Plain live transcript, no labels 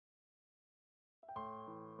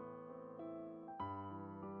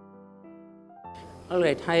All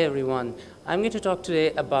right, hi everyone. I'm going to talk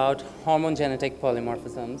today about hormone genetic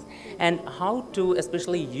polymorphisms and how to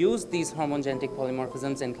especially use these hormone genetic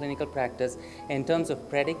polymorphisms in clinical practice in terms of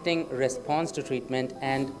predicting response to treatment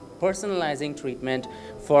and personalizing treatment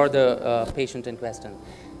for the patient in question.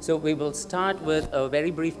 So we will start with a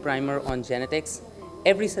very brief primer on genetics.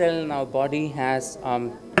 Every cell in our body has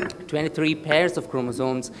 23 pairs of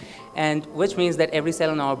chromosomes, and which means that every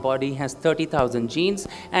cell in our body has 30,000 genes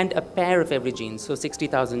and a pair of every gene, so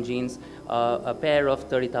 60,000 genes, a pair of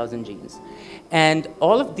 30,000 genes. And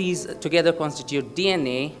all of these together constitute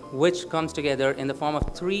DNA, which comes together in the form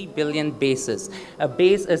of 3 billion bases. A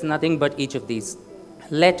base is nothing but each of these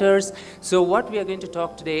letters. So what we are going to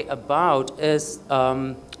talk today about is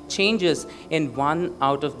changes in one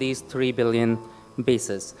out of these 3 billion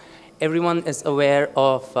bases. Everyone is aware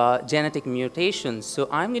of genetic mutations, so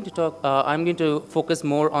I'm going to focus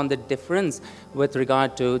more on the difference with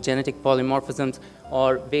regard to genetic polymorphisms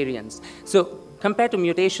or variants. So compared to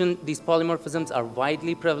mutation, these polymorphisms are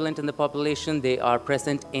widely prevalent in the population. They are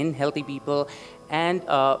present in healthy people and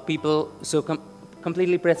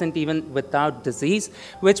completely present even without disease,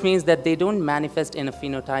 which means that they don't manifest in a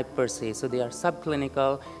phenotype per se. So they are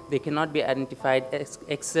subclinical. They cannot be identified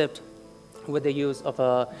except with the use of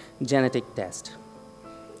a genetic test.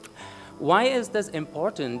 Why is this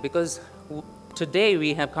important? Because today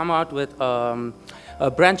we have come out with a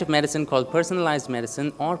branch of medicine called personalized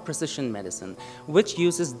medicine or precision medicine, which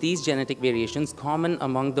uses these genetic variations common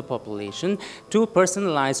among the population to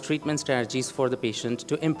personalize treatment strategies for the patient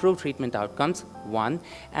to improve treatment outcomes, one,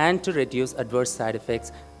 and to reduce adverse side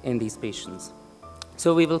effects in these patients.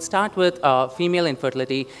 So we will start with female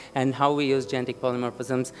infertility and how we use genetic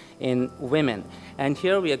polymorphisms in women. And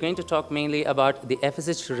here we are going to talk mainly about the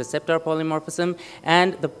FSH receptor polymorphism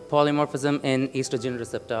and the polymorphism in estrogen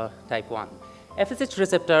receptor type 1. FSH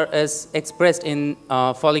receptor is expressed in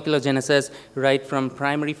folliculogenesis right from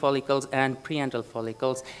primary follicles and preantral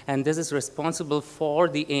follicles, and this is responsible for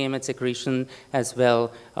the AMH secretion as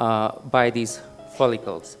well by these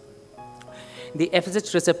follicles. The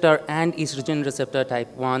FSH receptor and estrogen receptor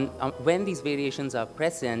type 1, when these variations are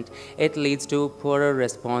present, it leads to poorer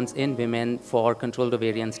response in women for controlled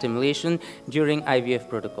ovarian stimulation during IVF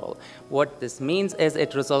protocol. What this means is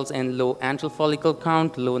it results in low antral follicle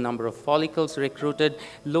count, low number of follicles recruited,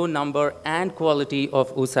 low number and quality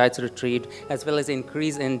of oocytes retrieved, as well as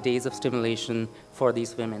increase in days of stimulation for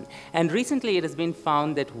these women. And recently it has been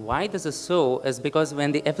found that why this is so is because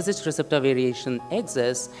when the FSH receptor variation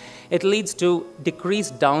exists, it leads to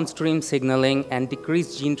decreased downstream signaling and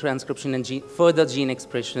decreased gene transcription and further gene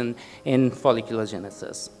expression in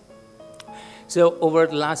folliculogenesis. So over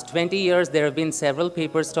the last 20 years, there have been several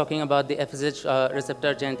papers talking about the FSH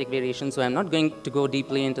receptor genetic variation, so I'm not going to go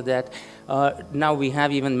deeply into that. Now we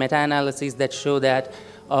have even meta-analyses that show that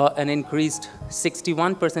an increased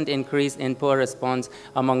 61% increase in poor response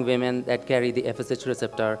among women that carry the FSH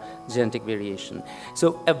receptor genetic variation.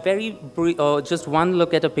 So a very brief, just one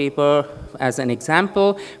look at a paper as an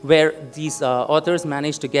example where these authors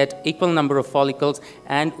managed to get equal number of follicles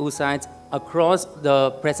and oocytes across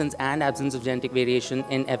the presence and absence of genetic variation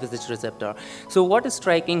in FSH receptor. So what is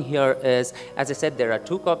striking here is, as I said, there are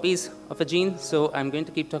 2 copies of a gene, so I'm going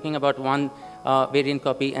to keep talking about one variant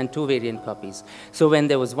copy and 2 variant copies. So when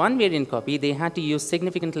there was 1 variant copy, they had to use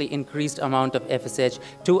significantly increased amount of FSH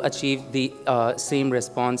to achieve the same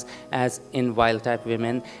response as in wild type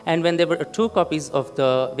women. And when there were 2 copies of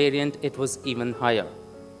the variant, it was even higher.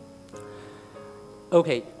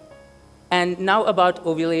 Okay. And now about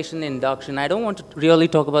ovulation induction. I don't want to really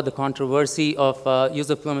talk about the controversy of use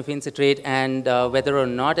of clomiphene citrate and whether or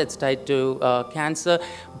not it's tied to cancer,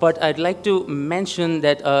 but I'd like to mention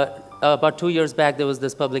that about 2 years back, there was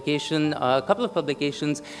this publication, a couple of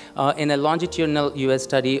publications in a longitudinal US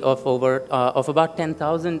study of about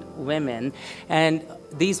 10,000 women, and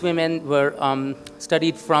these women were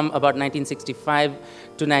studied from about 1965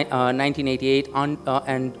 to 1988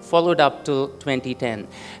 and followed up till 2010.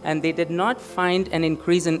 And they did not find an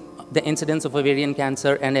increase in the incidence of ovarian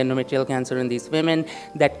cancer and endometrial cancer in these women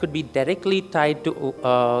that could be directly tied to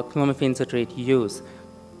clomiphene citrate use.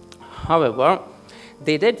 However,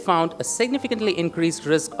 they did found a significantly increased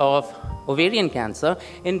risk of ovarian cancer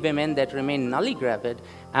in women that remain nully gravid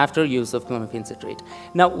after use of clomiphene citrate.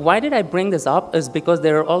 Now, why did I bring this up is because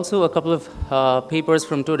there are also a couple of papers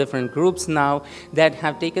from 2 different groups now that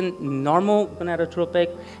have taken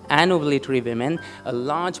normogonadotropic and ovulatory women. A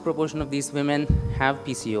large proportion of these women have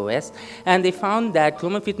PCOS, and they found that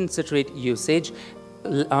clomiphene citrate usage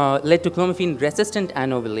led to clomiphene-resistant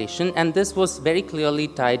anovulation, and this was very clearly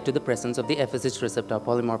tied to the presence of the FSH receptor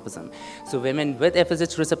polymorphism. So women with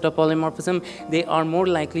FSH receptor polymorphism, they are more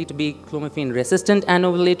likely to be clomiphene-resistant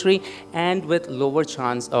anovulatory and with lower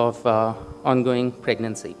chance of ongoing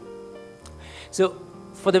pregnancy. So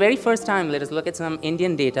for the very first time, let us look at some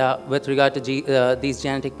Indian data with regard to these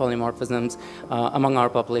genetic polymorphisms among our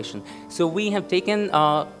population. So we have taken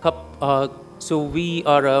so we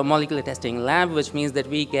are a molecular testing lab, which means that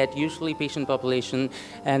we get usually patient population,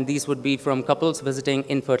 and these would be from couples visiting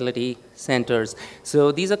infertility centers.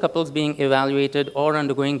 So these are couples being evaluated or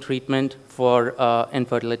undergoing treatment for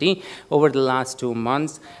infertility over the last 2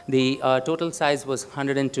 months. The total size was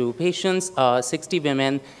 102 patients, 60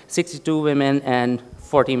 women, 62 women, and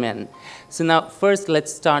 40 men. So now first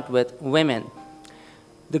let's start with women.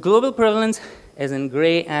 The global prevalence is in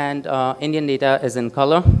gray and Indian data is in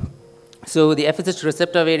color. So the FSH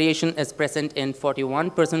receptor variation is present in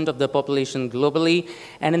 41% of the population globally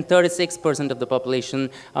and in 36% of the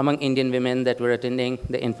population among Indian women that were attending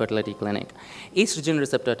the infertility clinic. Estrogen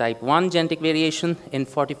receptor type 1 genetic variation in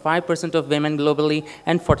 45% of women globally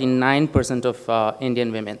and 49% of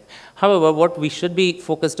Indian women. However, what we should be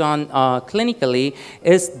focused on clinically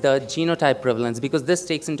is the genotype prevalence, because this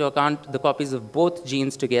takes into account the copies of both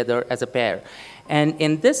genes together as a pair. And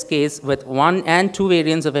in this case, with 1 and 2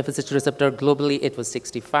 variants of FSH receptor globally, it was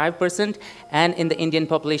 65%, and in the Indian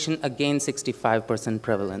population, again, 65%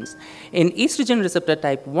 prevalence. In estrogen receptor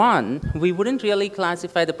type 1, we wouldn't really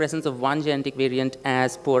classify the presence of one genetic variant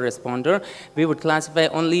as poor responder. We would classify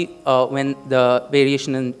only when the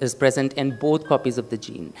variation is present in both copies of the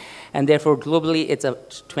gene. And therefore, globally, it's a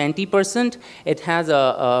 20%. It has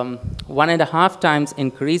a 1.5 times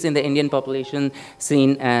increase in the Indian population,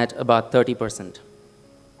 seen at about 30%.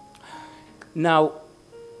 Now,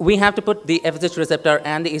 we have to put the FSH receptor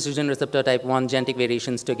and the estrogen receptor type 1 genetic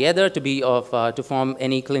variations together to be to form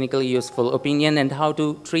any clinically useful opinion and how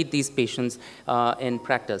to treat these patients in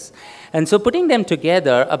practice. And so putting them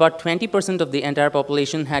together, about 20% of the entire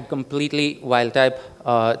population had completely wild type,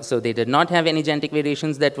 so they did not have any genetic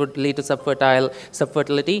variations that would lead to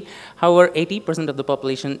subfertility. However, 80% of the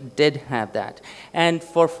population did have that. And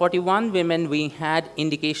for 41 women, we had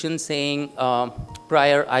indications saying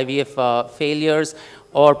prior IVF failures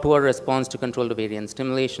or poor response to controlled ovarian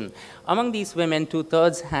stimulation. Among these women,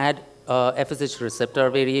 2/3 had FSH receptor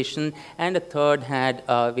variation, and 1/3 had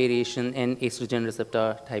variation in estrogen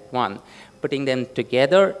receptor type 1. Putting them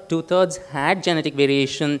together, 2/3 had genetic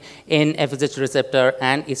variation in FSH receptor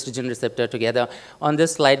and estrogen receptor together. On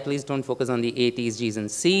this slide, please don't focus on the A, T's, G's,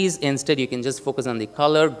 and C's. Instead, you can just focus on the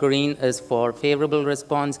color. Green is for favorable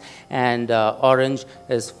response, and orange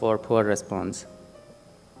is for poor response.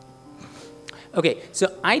 Okay, so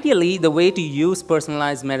ideally, the way to use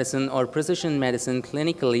personalized medicine or precision medicine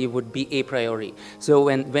clinically would be a priori. So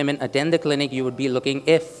when women attend the clinic, you would be looking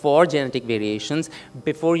for genetic variations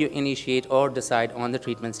before you initiate or decide on the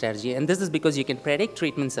treatment strategy. And this is because you can predict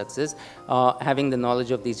treatment success having the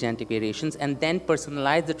knowledge of these genetic variations, and then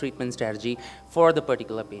personalize the treatment strategy for the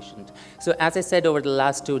particular patient. So as I said, over the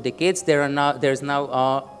last 2 decades, there's now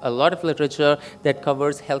a lot of literature that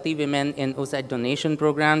covers healthy women in oocyte donation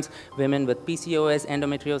programs, women with PCOS,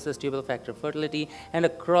 endometriosis, tubal factor fertility, and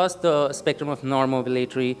across the spectrum of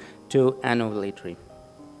normovulatory to anovulatory.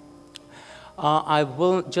 I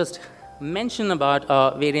will just mention about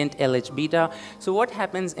variant LH beta. So what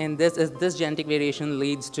happens in this is this genetic variation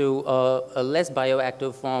leads to a less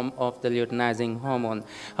bioactive form of the luteinizing hormone.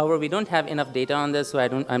 However, we don't have enough data on this, so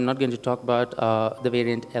I'm not going to talk about the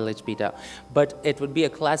variant LH beta. But it would be a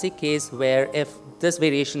classic case where if this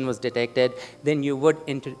variation was detected, then you would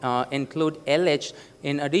include LH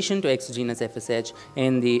in addition to exogenous FSH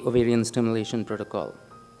in the ovarian stimulation protocol.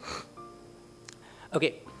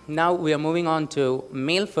 Okay. Now we are moving on to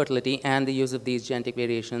male fertility and the use of these genetic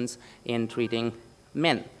variations in treating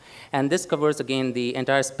men. And this covers, again, the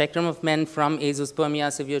entire spectrum of men from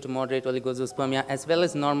azoospermia, severe to moderate oligozoospermia, as well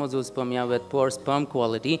as normozoospermia with poor sperm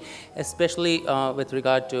quality, especially with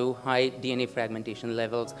regard to high DNA fragmentation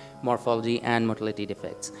levels, morphology, and motility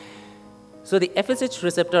defects. So the FSH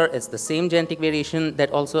receptor is the same genetic variation that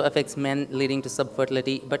also affects men, leading to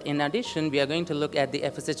subfertility. But in addition, we are going to look at the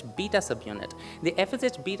FSH beta subunit. The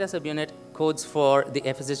FSH beta subunit codes for the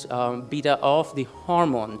FSH beta of the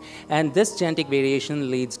hormone. And this genetic variation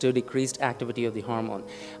leads to decreased activity of the hormone.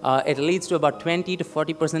 It leads to about 20 to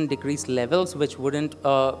 40% decreased levels, which wouldn't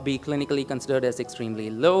be clinically considered as extremely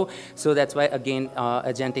low. So that's why, again,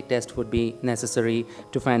 a genetic test would be necessary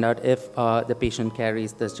to find out if the patient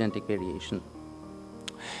carries this genetic variation.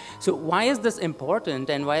 So why is this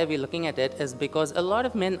important and why are we looking at it is because a lot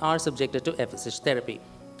of men are subjected to FSH therapy.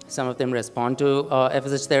 Some of them respond to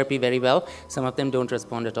FSH therapy very well. Some of them don't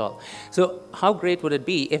respond at all. So how great would it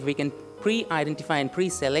be if we can pre-identify and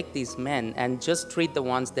pre-select these men and just treat the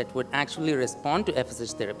ones that would actually respond to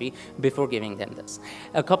FSH therapy before giving them this.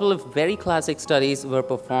 A couple of very classic studies were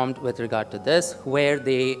performed with regard to this, where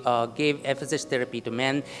they gave FSH therapy to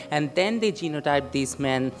men, and then they genotyped these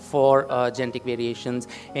men for genetic variations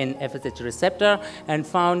in FSH receptor and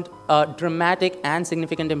found a dramatic and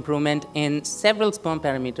significant improvement in several sperm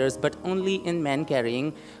parameters, but only in men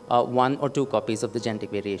carrying 1 or 2 copies of the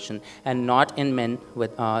genetic variation, and not in men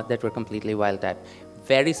with, that were completely wild type.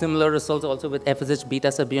 Very similar results also with FSH beta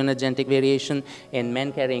subunit genetic variation in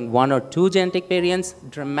men carrying 1 or 2 genetic variants,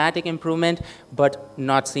 dramatic improvement, but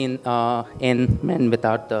not seen in men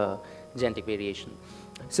without the genetic variation.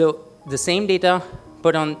 So the same data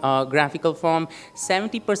put on graphical form,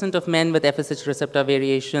 70% of men with FSH receptor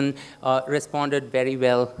variation responded very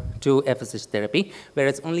well to FSH therapy,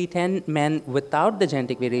 whereas only 10 men without the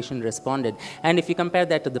genetic variation responded. And if you compare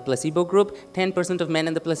that to the placebo group, 10% of men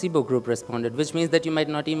in the placebo group responded, which means that you might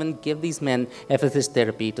not even give these men FSH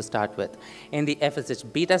therapy to start with. In the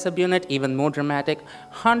FSH beta subunit, even more dramatic,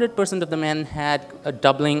 100% of the men had a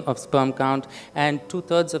doubling of sperm count, and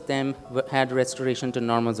 2/3 of them had restoration to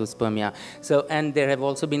normal zoospermia. So, and there have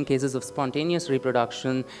also been cases of spontaneous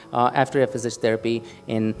reproduction after FSH therapy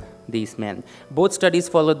in these men. Both studies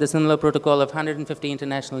followed the similar protocol of 150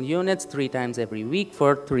 international units 3 times every week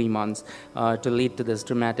for 3 months to lead to this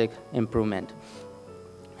dramatic improvement.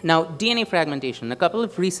 Now, DNA fragmentation. A couple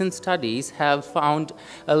of recent studies have found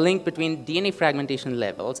a link between DNA fragmentation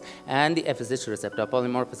levels and the FSH receptor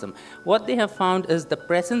polymorphism. What they have found is the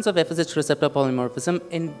presence of FSH receptor polymorphism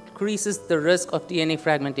increases the risk of DNA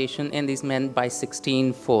fragmentation in these men by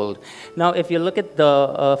 16-fold. Now, if you look at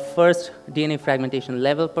the first DNA fragmentation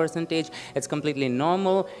level percentage, it's completely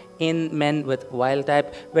normal in men with wild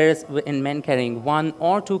type, whereas in men carrying 1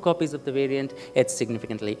 or 2 copies of the variant, it's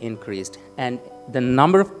significantly increased. And the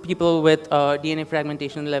number of people with DNA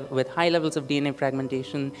fragmentation with high levels of DNA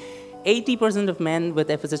fragmentation, 80% of men with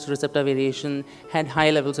FSH receptor variation had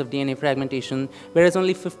high levels of DNA fragmentation, whereas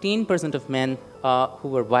only 15% of men who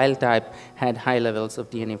were wild type had high levels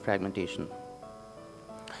of DNA fragmentation.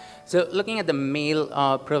 So looking at the male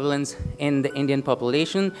prevalence in the Indian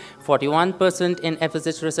population, 41% in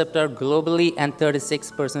FSH receptor globally, and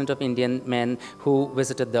 36% of Indian men who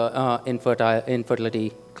visited the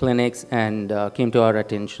infertility clinics and came to our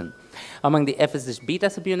attention. Among the FSH beta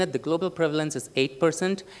subunit, the global prevalence is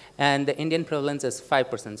 8%, and the Indian prevalence is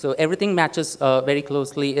 5%. So everything matches very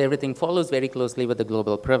closely, everything follows very closely with the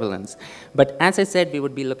global prevalence. But as I said, we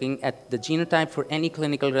would be looking at the genotype for any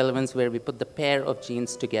clinical relevance where we put the pair of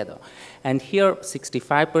genes together. And here,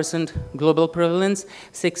 65% global prevalence,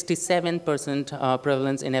 67%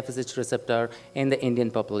 prevalence in FSH receptor in the Indian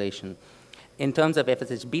population. In terms of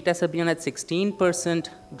FSH beta subunit, 16%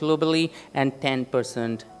 globally and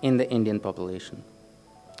 10% in the Indian population.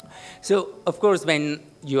 So, of course, when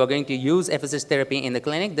you are going to use FSH therapy in the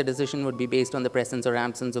clinic, the decision would be based on the presence or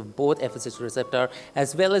absence of both FSH receptor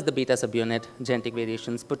as well as the beta subunit genetic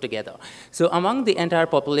variations put together. So among the entire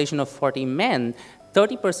population of 40 men,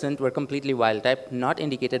 30% were completely wild type, not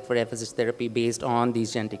indicated for FSH therapy based on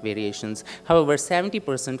these genetic variations. However,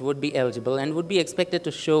 70% would be eligible and would be expected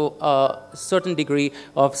to show a certain degree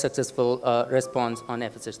of successful response on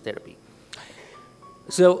FSH therapy.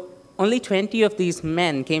 So only 20 of these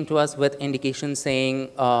men came to us with indications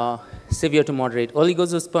saying severe to moderate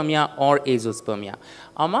oligozoospermia or azoospermia.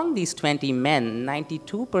 Among these 20 men,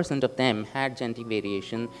 92% of them had genetic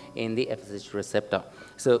variation in the FSH receptor.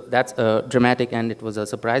 So that's dramatic, and it was a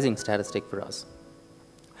surprising statistic for us.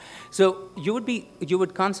 So you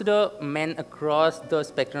would consider men across the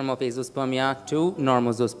spectrum of azoospermia to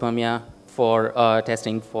normozoospermia for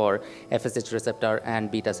testing for FSH receptor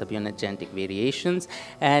and beta subunit genetic variations.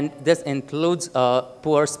 And this includes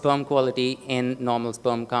poor sperm quality in normal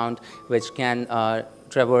sperm count, which can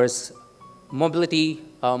traverse mobility,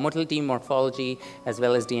 motility, morphology, as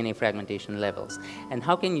well as DNA fragmentation levels. And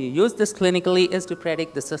how can you use this clinically is to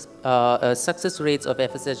predict the success rates of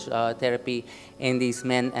FSH therapy in these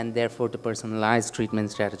men, and therefore to personalize treatment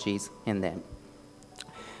strategies in them.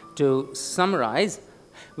 To summarize,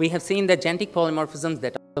 we have seen that genetic polymorphisms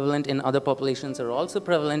that prevalent in other populations are also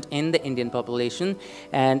prevalent in the Indian population,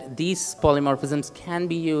 and these polymorphisms can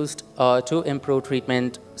be used to improve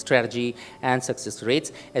treatment strategy and success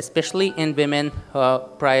rates, especially in women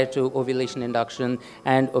prior to ovulation induction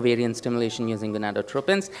and ovarian stimulation using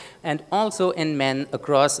gonadotropins, and also in men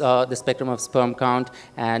across the spectrum of sperm count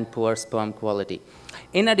and poor sperm quality.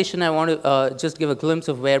 In addition, I want to just give a glimpse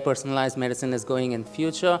of where personalized medicine is going in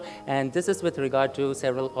future, and this is with regard to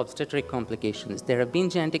several obstetric complications. There have been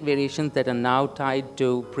genetic variations that are now tied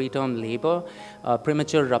to preterm labor,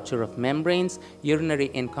 premature rupture of membranes, urinary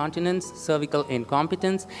incontinence, cervical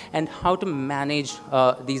incompetence, and how to manage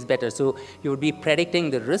these better. So you would be predicting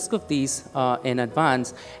the risk of these in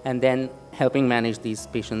advance and then helping manage these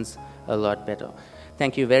patients a lot better.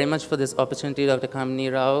 Thank you very much for this opportunity, Dr.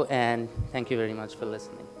 Kamini Rao, and thank you very much for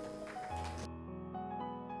listening.